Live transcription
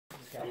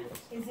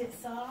Is it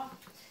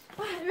soft?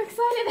 Oh, I'm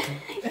excited.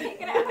 I can't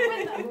get out of the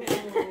window.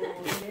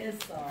 Oh, it is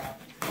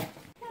soft.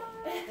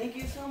 Thank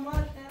you so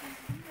much.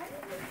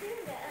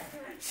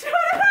 Shut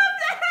up!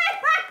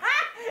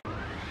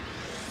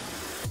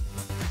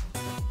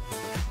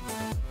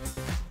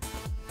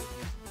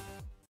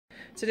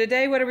 So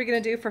today, what are we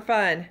going to do for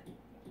fun?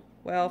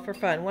 Well, for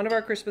fun, one of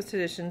our Christmas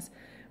traditions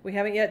we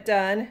haven't yet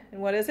done.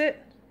 And what is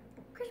it?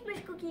 Christmas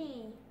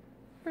cookie.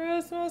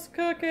 Christmas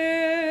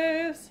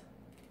cookies.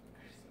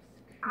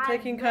 I'm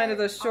taking kind of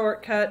the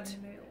shortcut.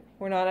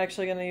 We're not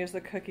actually going to use the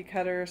cookie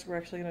cutters. We're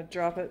actually going to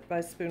drop it by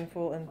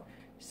spoonful and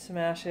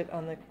smash it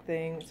on the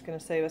thing. It's going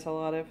to save us a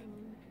lot of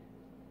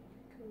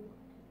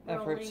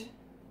effort.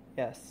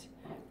 Yes.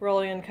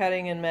 Rolling and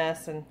cutting and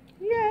mess, and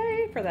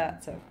yay for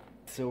that.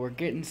 So we're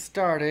getting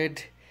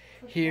started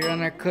here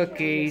on our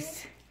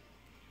cookies.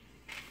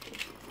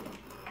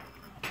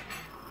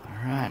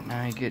 Alright,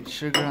 now you get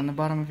sugar on the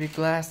bottom of your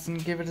glass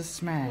and give it a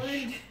smash.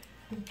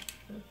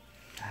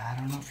 I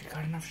don't know if you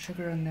got enough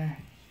sugar in there.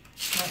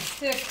 Not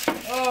stick.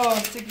 Oh,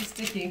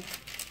 sticky.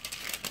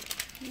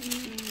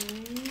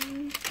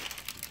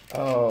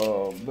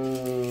 Oh,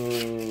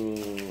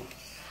 boo.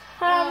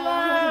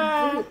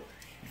 Mama.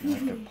 You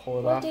have to pull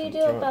it off and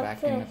throw it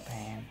back in the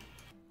pan.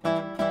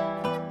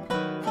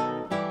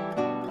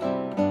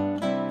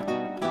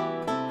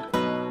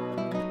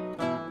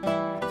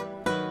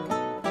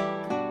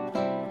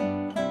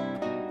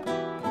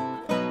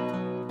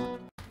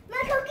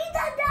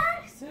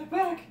 Sit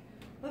back.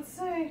 Let's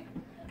see.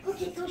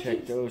 Let's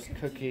check those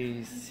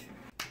cookies.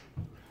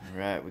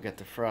 Alright, we got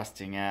the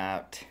frosting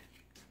out.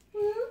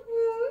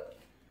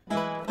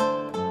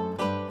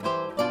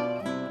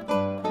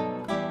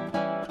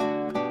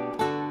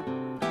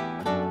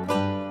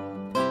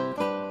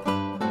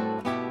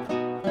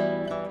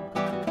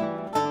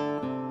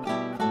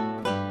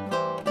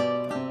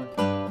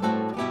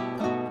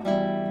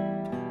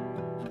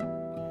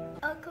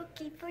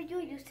 For you.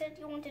 You said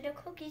you wanted a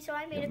cookie, so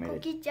I made a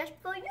cookie just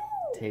for you.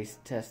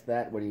 Taste test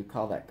that. What do you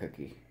call that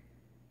cookie?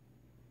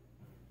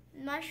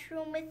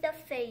 Mushroom with a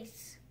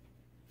face.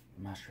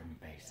 Mushroom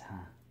base,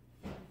 huh?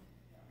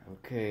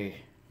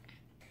 Okay.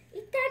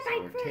 Eat that So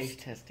bite we're first. taste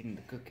testing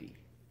the cookie.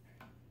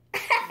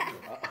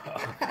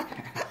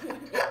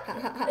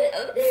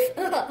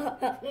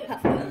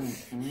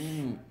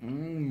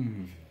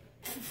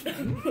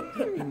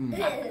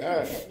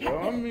 That's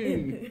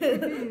yummy.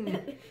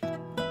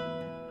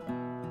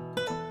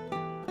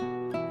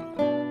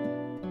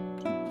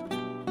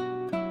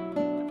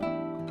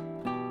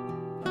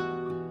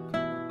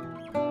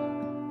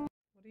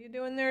 What are you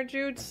doing there,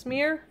 Jude?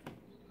 Smear?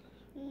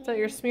 Is that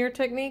your smear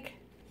technique?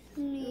 I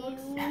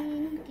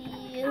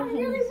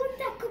really want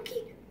that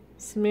cookie.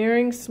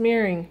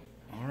 Smearing.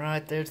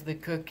 Alright, there's the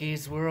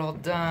cookies. We're all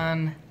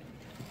done.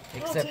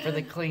 Except for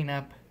the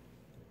cleanup.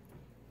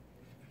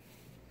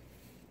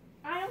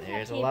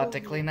 There's a lot to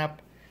clean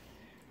up.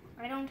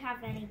 I don't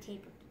have any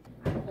tape.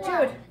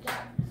 Jude,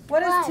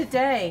 what is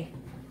today?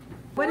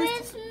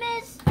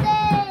 Christmas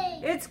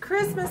Day. It's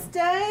Christmas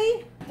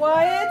Day?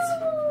 Wyatt?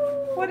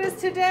 What is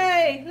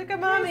today? Look at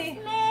Mommy.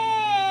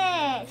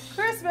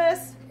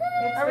 Christmas.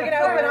 Are we going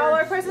to open all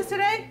our presents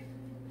today?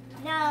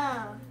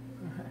 No.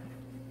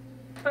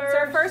 It's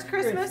our first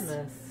Christmas?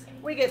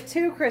 We get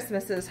 2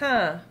 Christmases,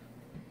 huh?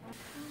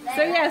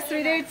 So yes,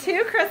 we do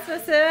 2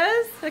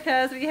 Christmases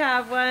because we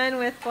have one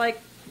with like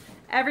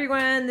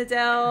everyone, the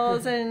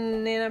Dells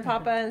and Nana and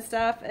Papa and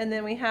stuff, and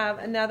then we have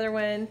another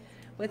one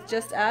with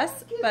just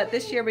us, but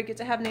this year we get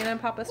to have Nana and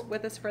Papa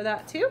with us for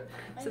that too,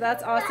 so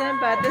that's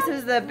awesome. But this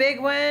is the big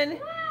one,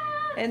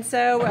 and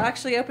so we'll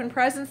actually open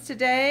presents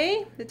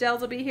today. The Dells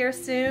will be here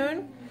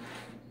soon,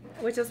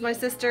 which is my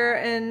sister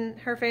and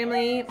her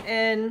family,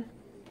 and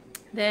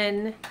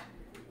then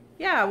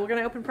yeah, we're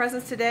gonna open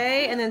presents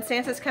today, and then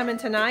Santa's coming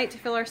tonight to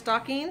fill our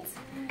stockings,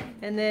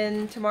 and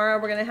then tomorrow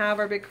we're gonna have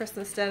our big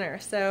Christmas dinner.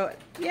 So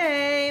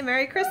yay,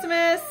 Merry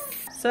Christmas.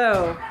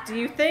 So, do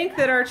you think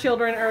that our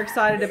children are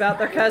excited about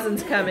their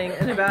cousins coming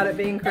and about it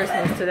being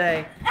Christmas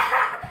today?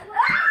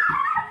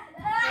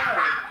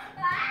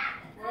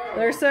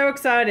 They're so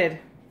excited.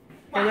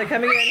 Here they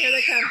come again, here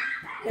they come.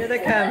 Here they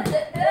come.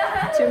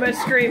 Too much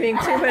screaming,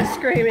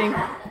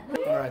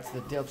 Alright, so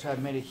the Dale tribe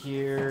made it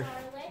here.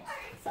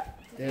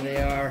 There they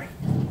are.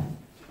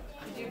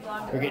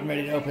 We're getting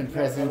ready to open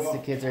presents. The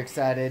kids are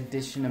excited,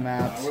 dishing them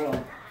out.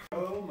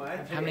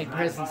 How many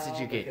presents did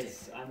you get?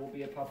 I will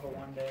be a papa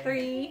one day.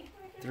 3.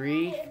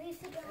 3?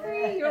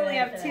 3? You only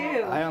have 2.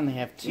 I only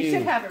have 2. You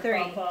should have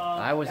 3.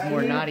 I was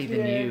more naughty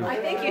than you. I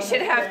think you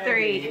should have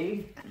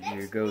 3.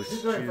 Here goes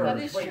Jude. That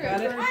is true. I'm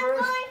going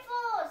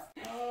first.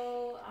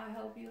 Oh, I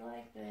hope you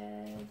like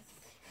this.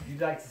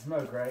 You'd like to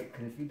smoke, right?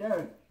 Because if you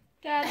don't,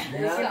 Dad, A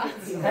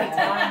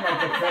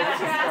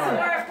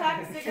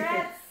pack of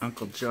cigarettes?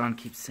 Uncle John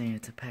keeps saying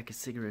it's a pack of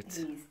cigarettes.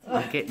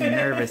 I'm getting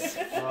nervous.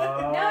 No, it's a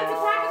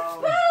pack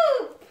of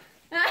poop!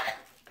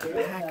 A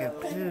pack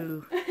of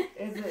poo.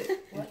 Is it?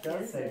 It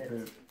does say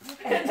poop.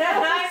 I'm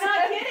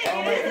not kidding.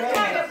 It is a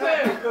pack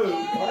of poop.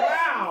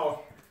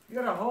 Wow! You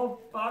got a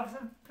whole box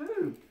of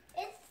poop.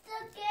 it's the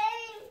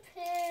game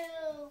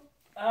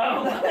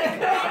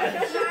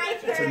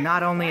So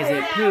not only is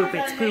it poop,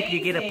 it's poop you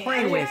get to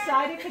play with.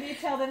 Excited? Can you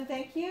tell them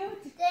thank you?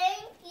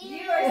 Thank you.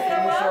 You are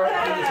so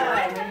welcome.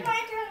 My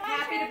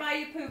Happy to buy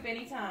you poop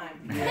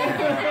anytime.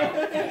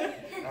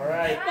 All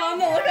right. Mom,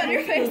 the look on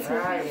your face. All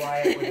right,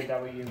 Wyatt with a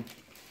W.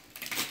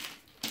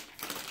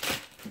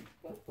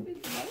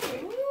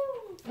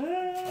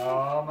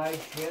 Oh my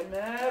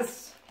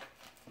goodness.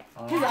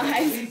 I'll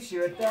beat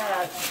you at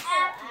that.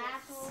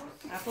 Apples.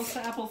 Apples to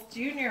Apples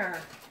Junior.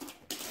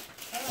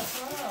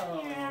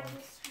 Oh.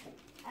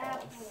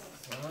 Apples.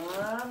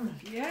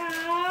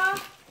 Yeah.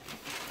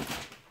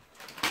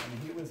 And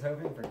he was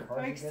hoping for cards.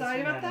 Are you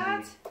excited about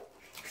that?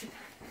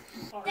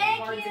 Thank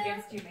Cards you.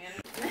 against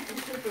humanity.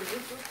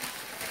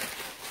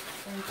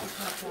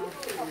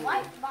 A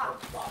white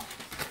box.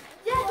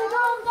 Yes, a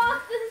long box.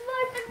 This is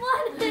more than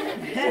one.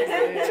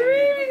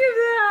 Dreaming of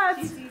that.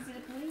 She's easy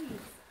to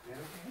please.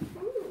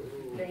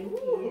 Thank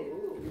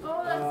you.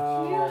 Oh, that's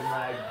Oh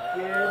my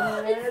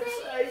goodness.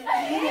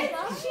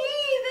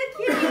 the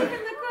kitty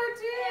in the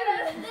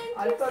cartoon. I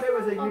thought it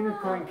was a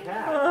unicorn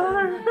cat.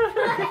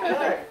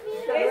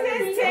 It's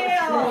his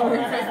tail.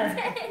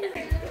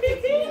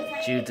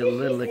 Jude's a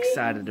little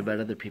excited about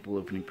other people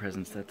opening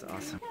presents. That's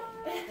awesome.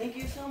 Thank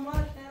you so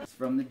much. It's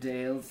from the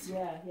Dales.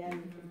 Yeah.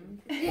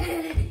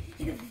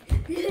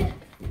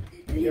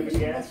 You ever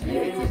guess?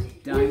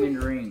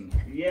 Diamond ring.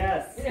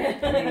 Yes.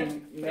 I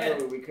mean,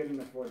 no, we couldn't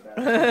afford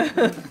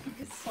that.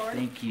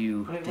 Thank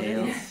you,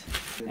 Dales.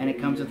 And it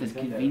comes with this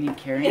convenient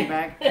carrying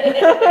bag.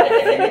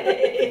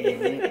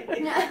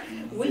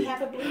 We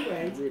have a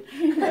Blu-ray.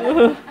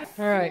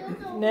 All right.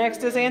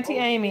 Next is Auntie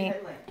Amy.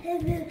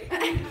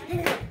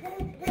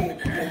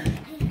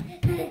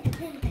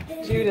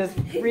 Jude is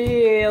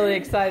really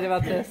excited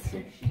about this.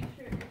 This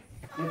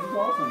is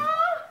awesome.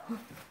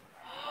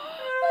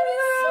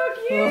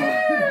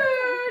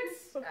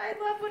 I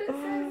love what it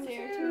says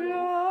here.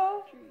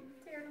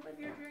 Dare to live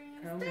your dreams.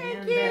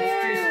 Thank you.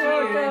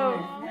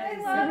 Welcome. I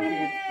love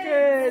it.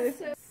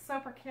 Good.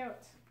 Super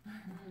cute.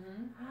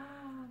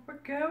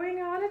 We're going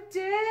on a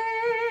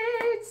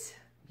date.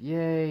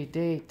 Yay,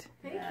 date.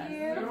 Thank you.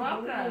 You're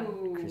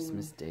welcome.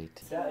 Christmas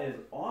date. That is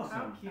awesome.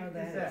 How cute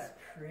is that?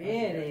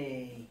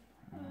 Pretty.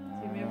 Do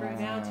you remember it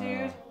now,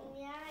 Jude?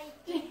 Yeah, I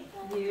do.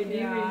 You do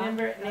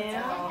remember it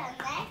now?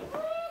 A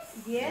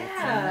necklace?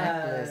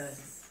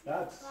 Yes.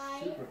 That's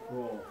super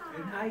cool.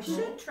 I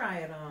should try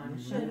it on,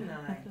 shouldn't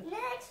I?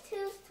 Next,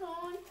 whose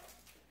turn?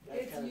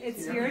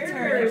 It's your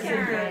turn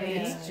again.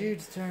 It's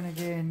Jude's turn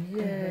again.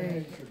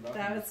 Yay.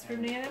 That was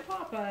from Nana and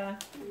Papa.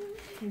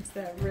 It's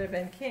that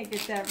ribbon. Can't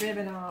get that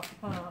ribbon off,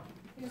 huh?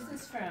 Who's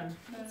this from?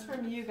 It's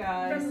from you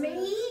guys. From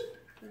me?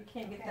 You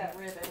can't get that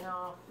ribbon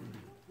off.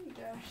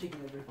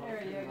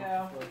 There you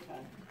go.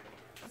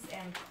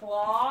 And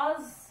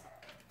claws.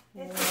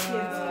 It's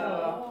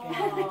Oh,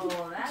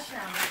 that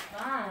sounds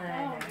fun. Oh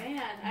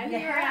man, I think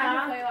Yeah. we're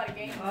gonna play a lot of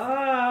games.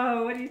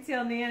 Oh, what do you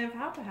tell Nana and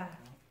Papa?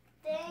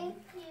 Thank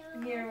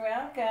you. You're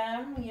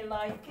welcome. You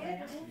like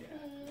it?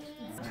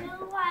 Two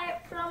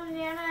white from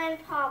Nana and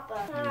Papa.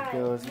 Here it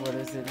goes. What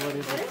is it? What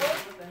is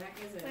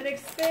it? An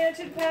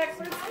expansion pack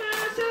for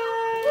Smash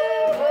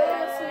Up!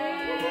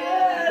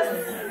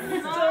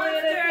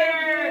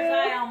 Monsters!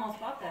 I almost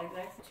bought that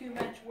exact. Too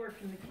much work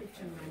in the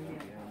kitchen, my man.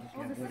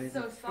 What This is is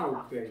so it?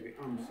 soft. baby,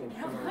 I'm so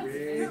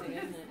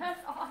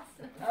That's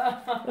awesome.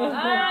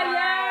 Ah,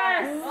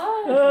 yes!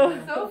 Oh,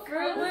 so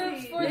Fruit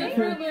Loops for the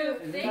Fruit Loop.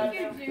 Thank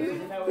you,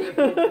 Jude.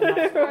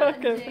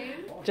 Welcome.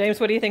 James,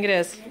 what do you think it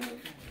is?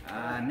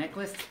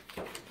 Necklace.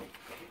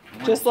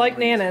 Just like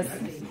Nana's.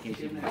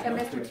 Like a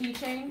Mr.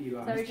 Keychain? Is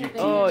that what you're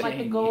thinking? Oh, Like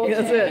the gold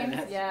that's chains?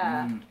 it.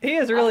 Yeah. He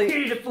is really.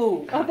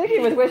 I think he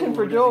was wishing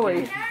for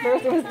jewelry.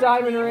 First it was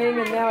diamond ring,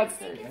 and now it's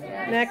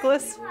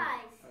necklace.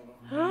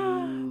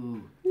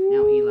 Ooh.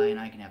 Now Eli and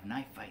I can have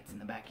knife fights in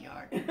the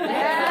backyard.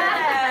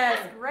 Yes!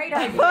 Great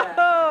idea.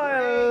 Oh,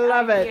 I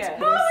love it. Oh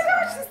my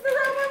gosh, this is the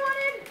robe I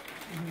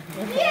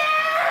wanted.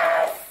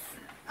 Yes!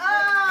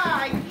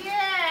 Ah,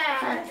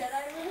 yes!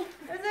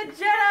 It's a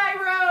Jedi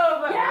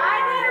robe. Yeah. I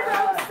need a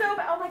robe so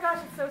bad. Oh my gosh,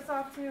 it's so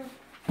soft too.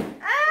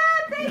 Ah,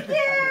 thank you.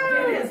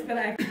 It is, but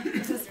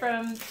this is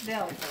from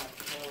Dell.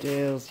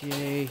 Dales,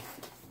 yay. So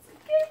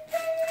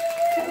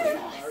I'm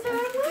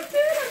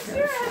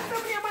sure I have so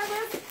many on my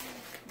list.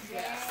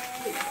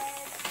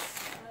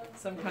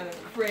 Some kind of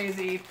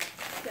crazy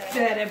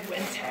dead of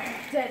winter.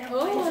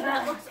 Oh,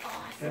 that looks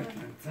awesome.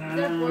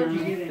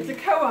 It's a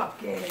co-op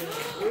game.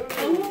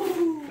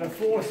 The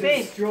force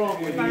Think, is strong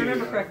with if I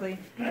remember correctly.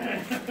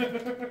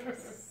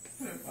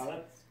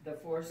 The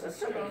force is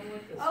strong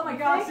with us. Oh my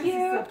gosh,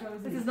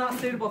 this is not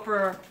suitable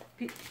for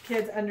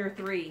kids under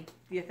 3.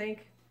 Do you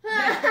think? Or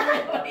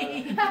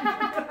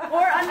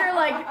under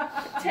like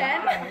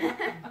 10.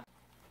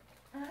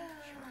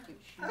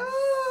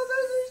 Oh,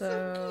 those are so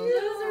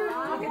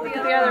cute. Look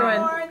at the other one.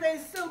 Aren't they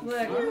so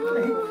Look.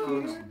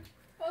 cute?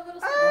 Those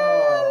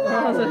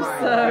are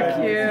so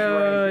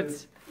cute.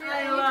 I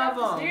love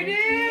them. You do?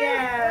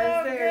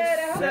 Yes,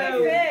 they're so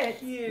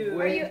cute.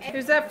 Are you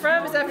Who's that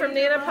from? Is that from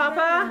Nana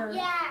Papa?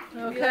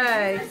 Yeah.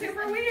 Okay.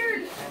 Super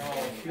weird.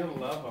 Oh, you'll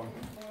love them.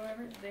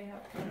 they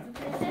have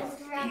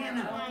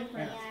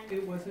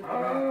It wasn't.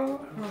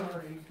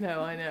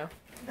 No, I know.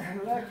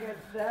 Look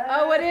at that.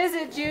 Oh, what is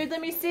it, Jude?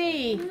 Let me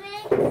see.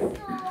 For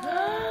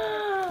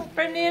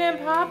Nana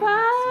and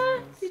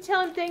Papa? You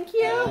tell him thank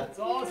you? That's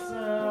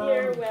awesome.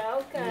 You're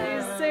welcome.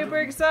 He's super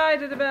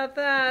excited about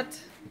that.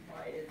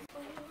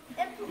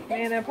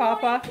 Nana and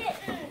Papa?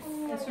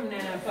 It's from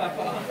Nana and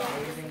Papa.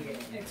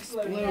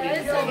 Exploding.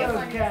 Yes.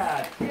 Yo-yo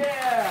cat.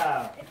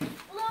 Yeah.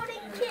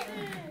 Exploding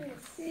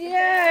kittens.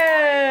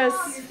 Yes!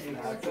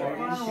 That's a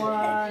fun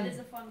one. It is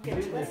a fun Do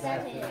gift. this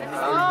after Oh, this.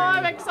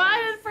 I'm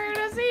excited for you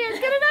to see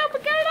it. Get it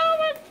open, get it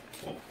open.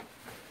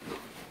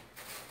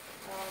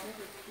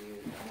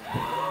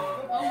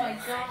 Oh my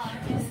gosh.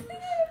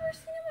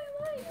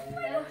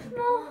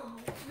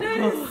 That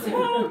is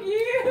so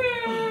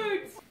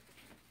cute.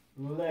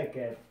 Look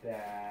at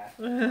that.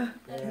 I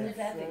Is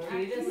that the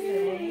cutest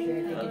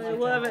thing?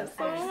 love it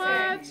so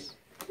much.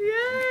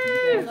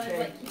 Yay!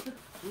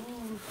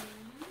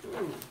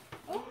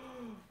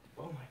 Oh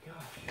my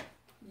gosh.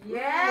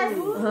 Yes!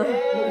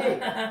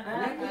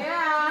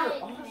 Yeah!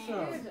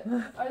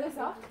 Awesome. Are they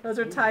soft? Those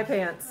are tie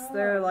pants.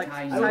 They're like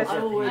Tie- tie, I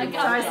will wear them.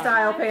 tie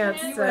style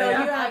pants. So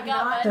yeah. I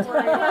got my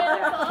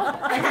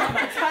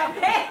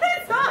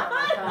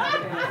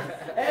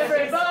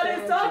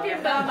Everybody's talking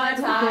about my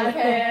tie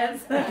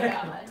pants. Tie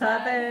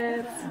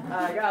pants.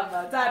 I got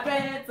my tie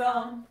pants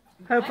on.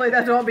 Hopefully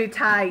that won't be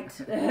tight.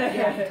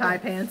 Tie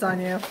pants on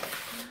you.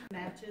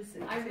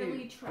 I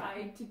really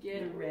tried to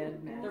get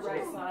the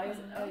right size.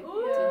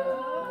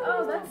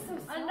 Oh, that's so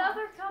soft.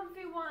 Another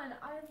comfy one.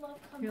 I love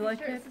comfy You like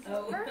shirts. it? This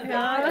is perfect.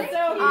 Yeah, Thank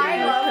so you.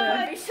 I love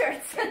comfy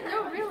shirts.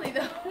 No, really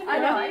though. I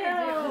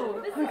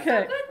know. This is Okay.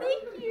 so good.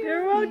 Thank you.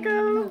 You're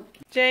welcome.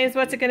 James,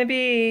 what's it going to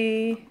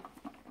be?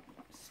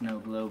 Snow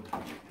globe.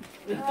 Oh,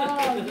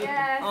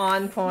 yes.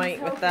 On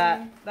point with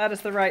that. That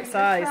is the right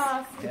size.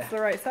 It's the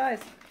right size.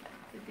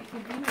 It'd be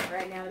convenient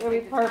right now. It'll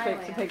be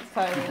perfect to take to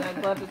Thailand.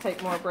 I'd love to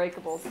take more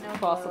breakables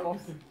if possible.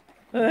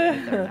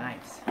 They're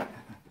nice.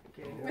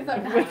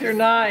 With your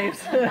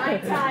knives.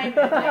 Nighttime.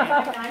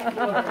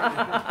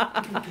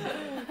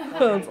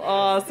 That's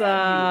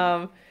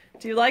awesome.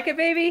 Do you like it,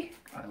 baby?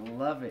 I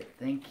love it.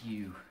 Thank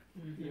you.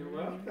 You're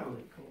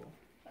welcome.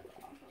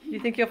 You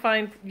think you'll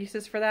find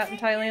uses for that in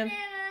Thailand?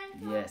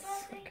 Yes.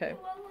 Okay.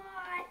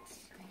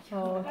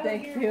 Oh,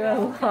 thank you a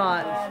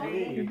lot.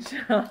 Good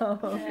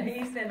job.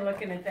 He's been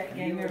looking at that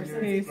game ever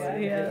since He's, he got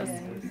it. yes,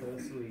 You're so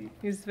sweet.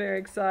 he's very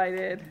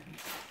excited.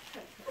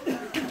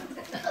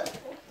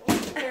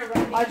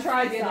 I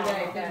tried the other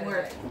day. It didn't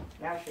work.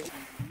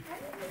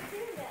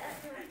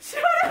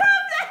 Shut up!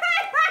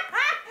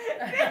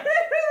 This is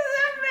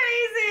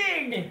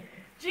amazing!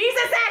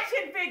 Jesus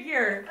action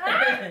figure!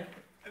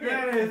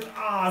 That is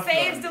awesome.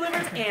 Saves,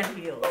 delivers, and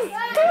heals. And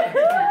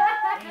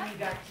you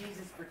got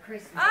Jesus for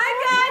Christmas. I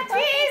got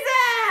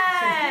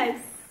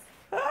Jesus!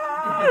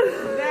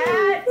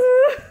 That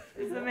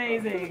is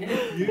amazing.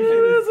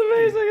 That's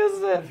amazing,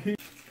 isn't it?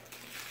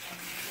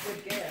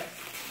 Good gift.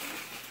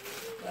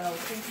 Well,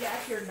 since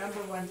that's your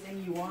number one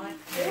thing you want.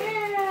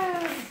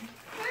 Yes!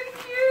 Thank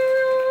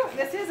you!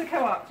 This is a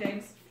co-op,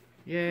 James.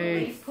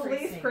 Yay.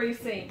 Police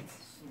precinct.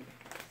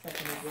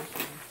 Second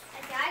edition.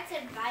 That's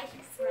a vice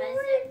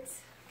present.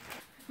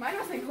 Mine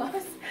wasn't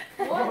close.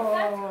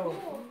 Whoa.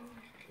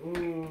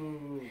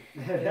 Ooh.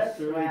 That's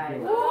really Swag.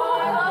 cool. Oh,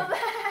 I love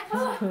that.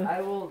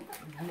 I will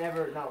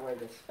never not wear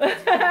this. I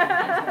want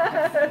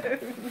to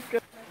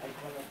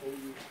pay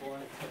you for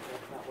it, but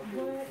that's not what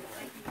you're looking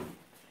for.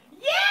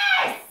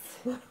 Yes!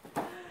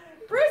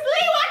 Bruce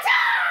Lee, watch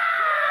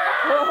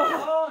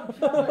out!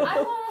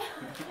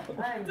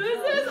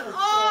 This is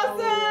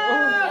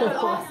awesome!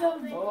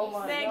 Awesome. Oh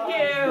my Thank God. you.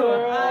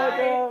 I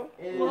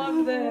It is love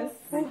this.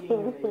 freaking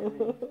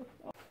amazing.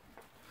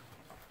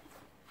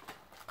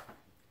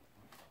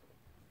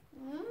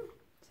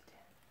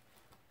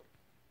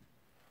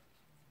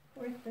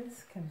 Where'd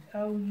this come?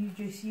 Oh, you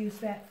just use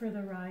that for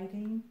the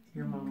writing?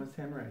 Your mama's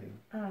handwriting.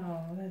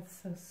 Oh,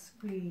 that's so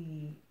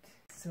sweet.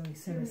 So he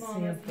sent a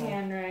Mama's sample.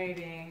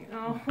 handwriting.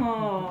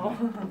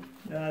 Oh.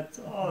 That's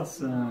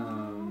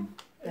awesome.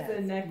 It's a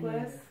That's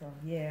necklace. beautiful.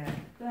 Yeah.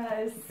 That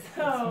is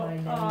so my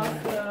name.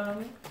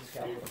 awesome.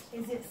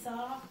 Is it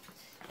soft?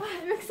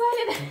 I'm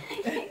excited.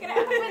 I can't get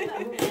out of the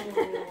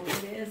window.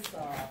 Oh, it is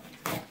soft.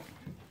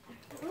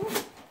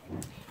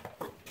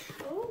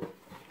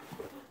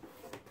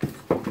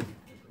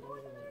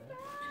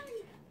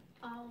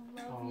 I'll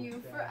love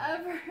you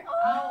forever.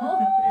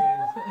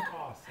 That is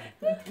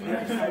awesome.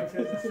 My side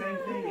says the same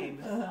thing,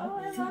 Amos. Oh,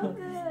 I love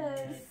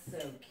this. So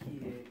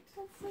cute.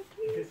 That's so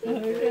cute. This is